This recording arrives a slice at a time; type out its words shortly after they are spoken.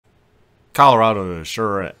Colorado is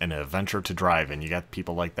sure an adventure to drive in. You got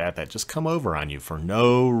people like that just come over on you for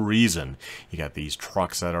no reason. You got these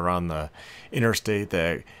trucks that are on the interstate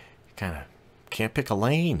that kind of can't pick a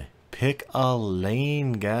lane. Pick a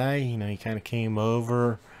lane, guy. You know, he kind of came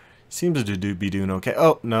over. Seems to be doing okay.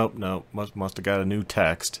 Oh, nope. Must have got a new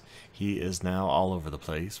text. He is now all over the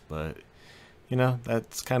place, but you know,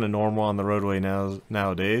 that's kind of normal on the roadway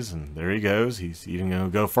nowadays, and there he goes. He's even going to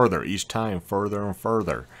go further each time, further and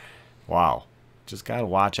further. Wow. Just got to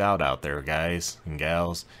watch out there, guys and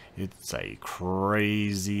gals. It's a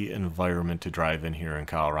crazy environment to drive in here in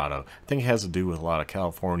Colorado. I think it has to do with a lot of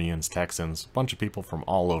Californians, Texans, a bunch of people from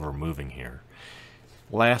all over moving here.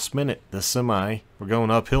 Last minute, the semi, we're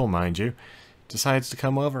going uphill, mind you, decides to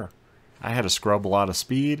come over. I had to scrub a lot of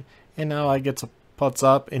speed, and now I get to putts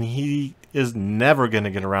up, and he is never going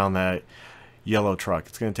to get around that yellow truck.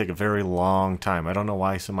 It's going to take a very long time. I don't know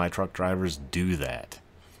why semi-truck drivers do that.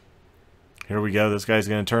 Here we go. This guy's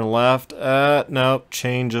going to turn left. Nope.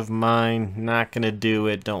 Change of mind. Not going to do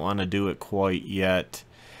it. Don't want to do it quite yet.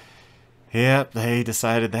 Yep, they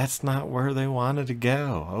decided that's not where they wanted to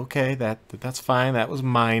go. Okay, that's fine. That was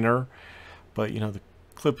minor. But, you know, the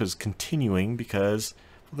clip is continuing because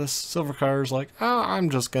this silver car is like, oh, I'm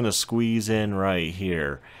just going to squeeze in right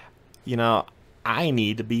here. You know, I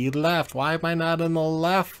need to be left. Why am I not in the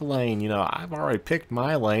left lane? You know, I've already picked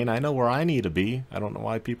my lane. I know where I need to be. I don't know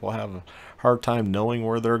why people have a hard time knowing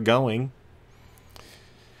where they're going.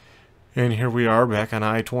 And here we are back on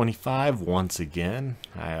I-25 once again.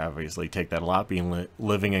 I obviously take that a lot, being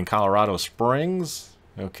living in Colorado Springs.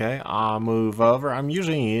 Okay, I'll move over. I'm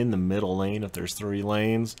usually in the middle lane if there's 3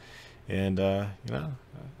 lanes. And, you know,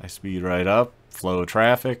 I speed right up, flow of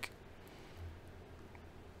traffic.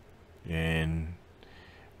 And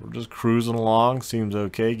we're just cruising along. Seems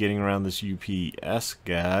okay, getting around this UPS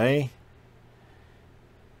guy.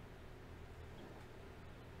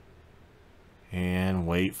 And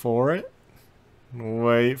wait for it.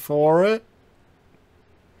 Wait for it.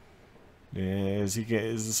 Is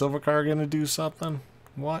the silver car going to do something?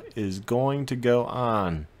 What is going to go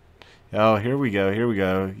on? Oh, here we go. Here we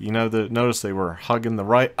go. You know, notice they were hugging the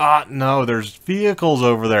right. Ah, no, there's vehicles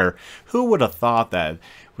over there. Who would have thought that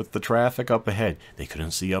with the traffic up ahead? They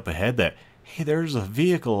couldn't see up ahead that, hey, there's a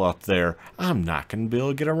vehicle up there. I'm not going to be able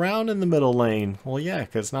to get around in the middle lane. Well, yeah,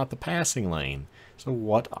 because it's not the passing lane. So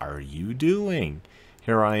what are you doing?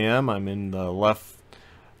 Here I am. I'm in the left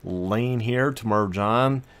lane here to merge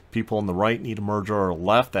on. People on the right need to merge over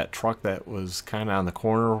left. That truck that was kind of on the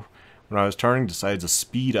corner when I was turning decided to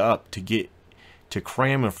speed up to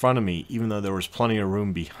cram in front of me, even though there was plenty of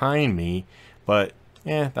room behind me. But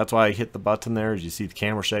yeah, that's why I hit the button there. As you see the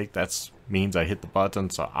camera shake, that means I hit the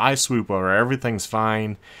button. So I swoop over. Everything's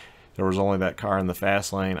fine. There was only that car in the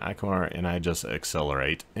fast lane. I come over and I just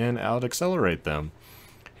accelerate and out-accelerate them.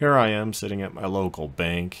 Here I am sitting at my local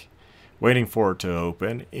bank, waiting for it to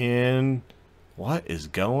open, and what is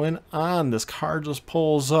going on? This car just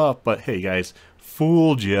pulls up, but hey guys,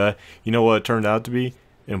 fooled ya. You know what it turned out to be?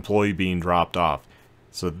 Employee being dropped off.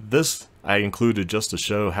 So this I included just to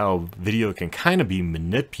show how video can kind of be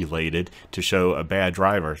manipulated to show a bad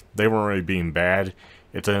driver. They weren't really being bad.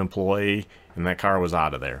 It's an employee, and that car was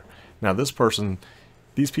out of there. Now this person,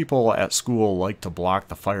 these people at school like to block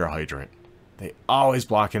the fire hydrant. They always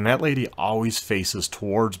block, and that lady always faces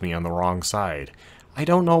towards me on the wrong side. I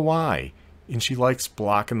don't know why. And she likes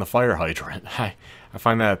blocking the fire hydrant. I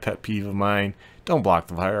find that a pet peeve of mine. Don't block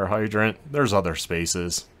the fire hydrant. There's other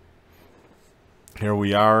spaces. Here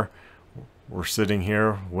we are. We're sitting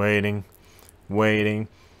here waiting.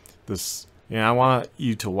 I want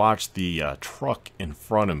you to watch the truck in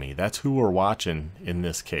front of me. That's who we're watching in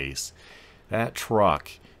this case. That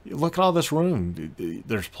truck. Look at all this room.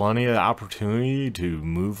 There's plenty of opportunity to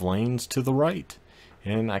move lanes to the right.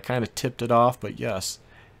 And I kind of tipped it off, but yes,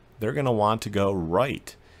 they're going to want to go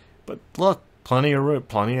right. But look, plenty of room,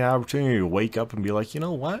 plenty of opportunity to wake up and be like, you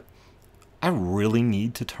know what? I really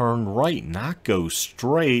need to turn right, not go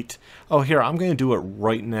straight. Oh, here, I'm going to do it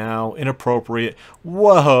right now. Inappropriate.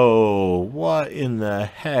 Whoa, what in the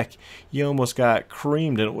heck? You almost got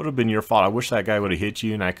creamed, and it would have been your fault. I wish that guy would have hit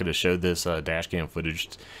you, and I could have showed this dash cam footage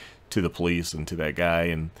to the police and to that guy,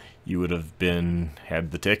 and you would have had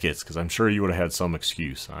the tickets, because I'm sure you would have had some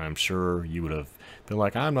excuse. I'm sure you would have been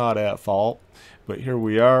like, I'm not at fault. But here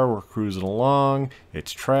we are, we're cruising along,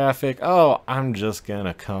 it's traffic. Oh, I'm just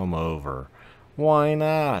gonna come over. Why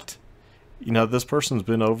not? You know, this person's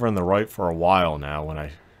been over on the right for a while now when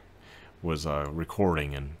I was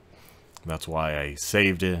recording, and that's why I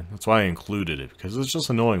saved it. That's why I included it, because it's just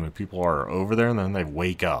annoying when people are over there and then they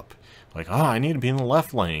wake up. Like, oh, I need to be in the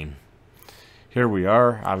left lane. here we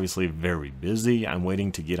are, obviously very busy. I'm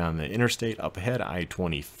waiting to get on the interstate up ahead,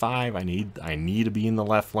 I-25. I need to be in the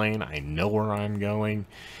left lane. I know where I'm going.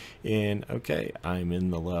 And okay, I'm in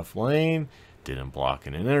the left lane. Didn't block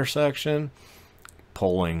an intersection.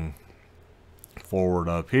 Pulling forward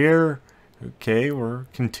up here. Okay, we're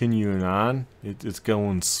continuing on. It's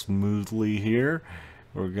going smoothly here.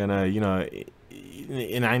 We're gonna, you know,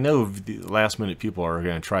 and I know the last minute people are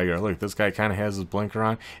gonna try to look, this guy kind of has his blinker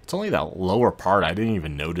on. It's only that lower part. I didn't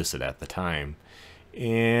even notice it at the time.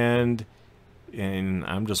 And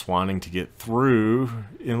I'm just wanting to get through.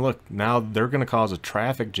 And look, now they're going to cause a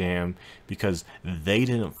traffic jam because they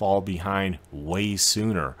didn't fall behind way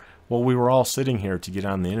sooner. Well, we were all sitting here to get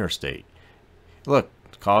on the interstate. Look,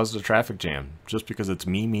 caused a traffic jam just because it's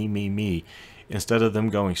me. Instead of them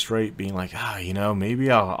going straight, being like, you know, maybe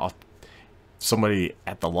I'll somebody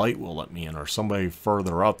at the light will let me in, or somebody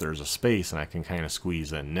further up there's a space and I can kind of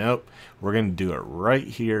squeeze in. Nope, we're going to do it right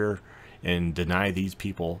here and deny these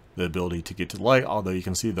people the ability to get to the light, although you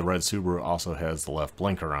can see the red Subaru also has the left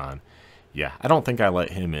blinker on. Yeah, I don't think I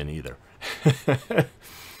let him in either.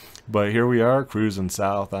 But here we are cruising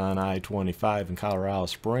south on I-25 in Colorado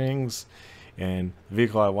Springs, and the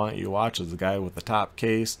vehicle I want you to watch is the guy with the top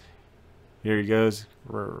case. Here he goes.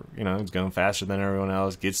 You know, he's going faster than everyone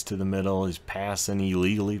else, gets to the middle, he's passing,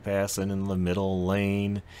 illegally passing in the middle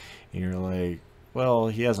lane, and you're like, well,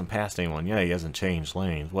 he hasn't passed anyone. Yeah, he hasn't changed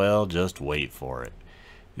lanes. Well, just wait for it.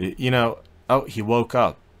 You know, oh, he woke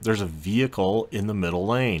up. There's a vehicle in the middle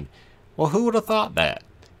lane. Well, who would have thought that?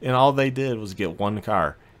 And all they did was get one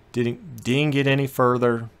car. Didn't get any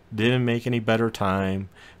further. Didn't make any better time.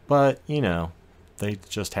 But, you know, they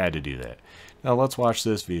just had to do that. Now, let's watch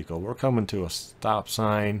this vehicle. We're coming to a stop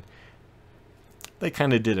sign. They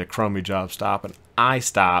kind of did a crummy job stopping. I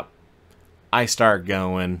stop. I start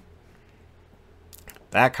going.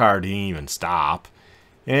 That car didn't even stop,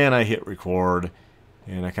 and I hit record,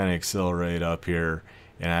 and I kind of accelerate up here,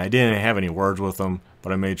 and I didn't have any words with them,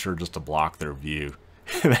 but I made sure just to block their view.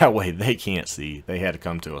 That way they can't see. They had to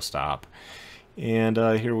come to a stop. And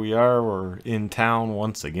here we are. We're in town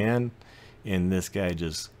once again, and this guy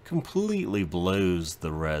just completely blows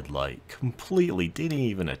the red light. Completely. Didn't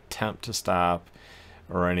even attempt to stop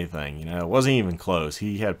or anything. You know, it wasn't even close.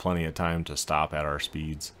 He had plenty of time to stop at our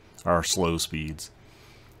speeds, our slow speeds.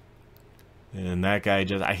 And that guy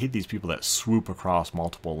just, I hate these people that swoop across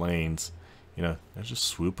multiple lanes. You know, they just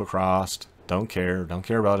swoop across, don't care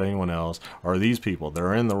about anyone else. Or these people,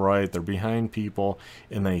 they're in the right, they're behind people,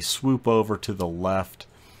 and they swoop over to the left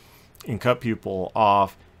and cut people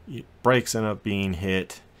off. Brakes end up being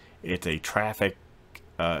hit. It's a traffic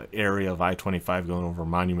area of I-25 going over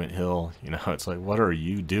Monument Hill. You know, it's like, what are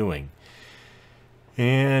you doing?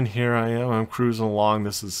 And here I am, I'm cruising along.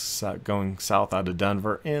 This is going south out of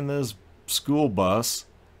Denver, and this school bus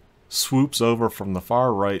swoops over from the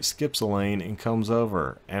far right, skips a lane, and comes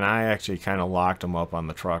over. And I actually kind of locked him up on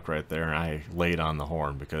the truck right there, and I laid on the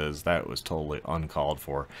horn because that was totally uncalled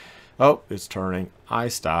for. Oh, it's turning. I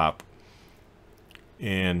stop.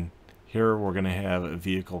 And here we're going to have a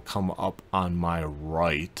vehicle come up on my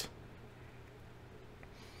right.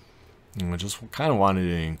 And I just kind of wanted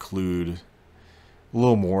to include a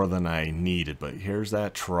little more than I needed, but here's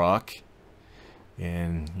that truck.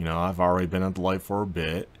 And, you know, I've already been at the light for a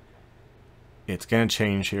bit. It's going to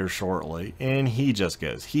change here shortly. And he just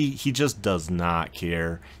goes. He just does not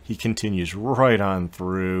care. He continues right on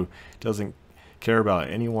through. Doesn't care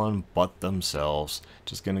about anyone but themselves.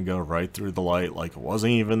 Just going to go right through the light like it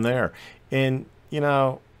wasn't even there. And, you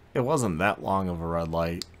know, it wasn't that long of a red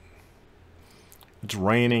light. It's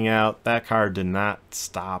raining out. That car did not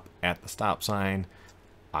stop at the stop sign.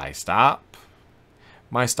 I stop.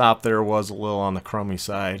 My stop there was a little on the crummy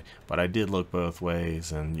side, but I did look both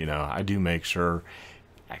ways, and, you know, I do make sure.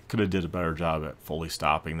 I could have did a better job at fully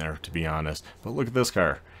stopping there, to be honest. But look at this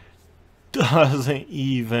car. Doesn't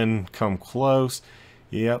even come close.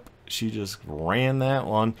 Yep, she just ran that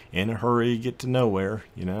one in a hurry to get to nowhere.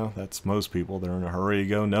 You know, that's most people. They're in a hurry to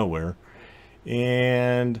go nowhere.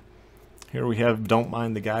 And here we have, don't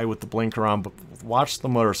mind the guy with the blinker on, but watch the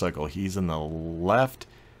motorcycle. He's in the left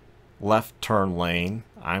turn lane.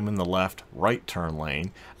 I'm in the left right turn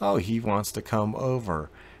lane. Oh, he wants to come over.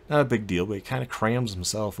 Not a big deal, but he kind of crams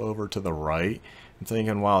himself over to the right. I'm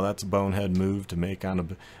thinking, wow, that's a bonehead move to make on a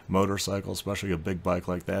motorcycle, especially a big bike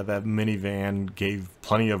like that. That minivan gave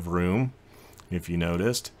plenty of room, if you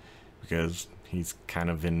noticed, because he's kind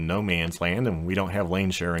of in no man's land, and we don't have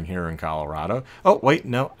lane sharing here in Colorado. Oh, wait,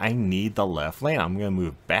 no, I need the left lane. I'm going to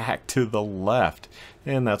move back to the left.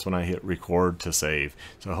 And that's when I hit record to save.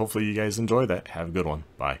 So hopefully you guys enjoy that. Have a good one.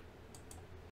 Bye.